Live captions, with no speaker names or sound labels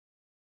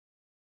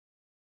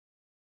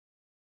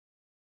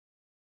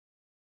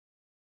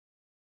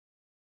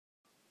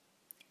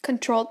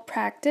controlled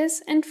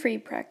practice, and free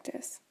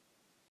practice.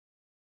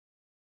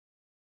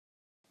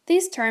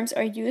 These terms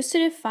are used to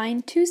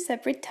define two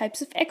separate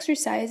types of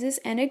exercises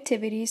and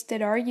activities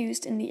that are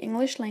used in the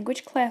English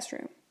language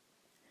classroom.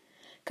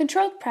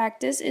 Controlled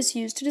practice is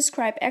used to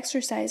describe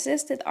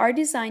exercises that are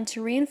designed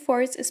to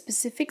reinforce a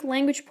specific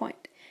language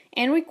point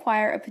and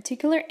require a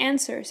particular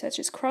answer, such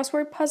as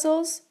crossword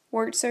puzzles,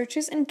 word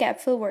searches, and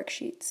gap-fill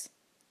worksheets.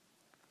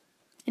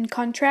 In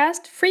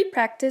contrast, free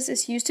practice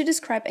is used to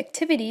describe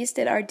activities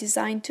that are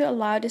designed to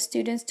allow the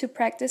students to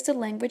practice the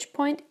language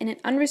point in an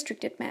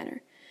unrestricted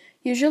manner,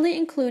 usually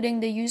including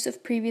the use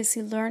of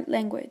previously learned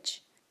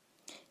language.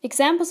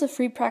 Examples of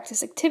free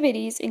practice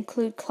activities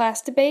include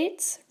class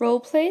debates, role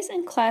plays,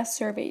 and class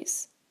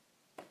surveys.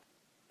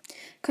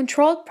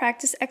 Controlled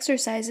practice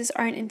exercises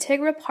are an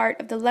integral part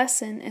of the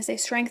lesson as they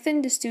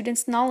strengthen the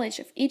student's knowledge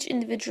of each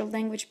individual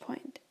language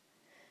point.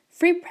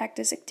 Free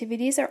practice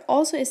activities are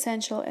also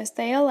essential as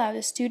they allow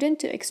the student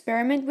to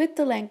experiment with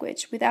the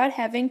language without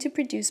having to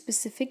produce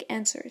specific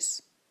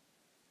answers.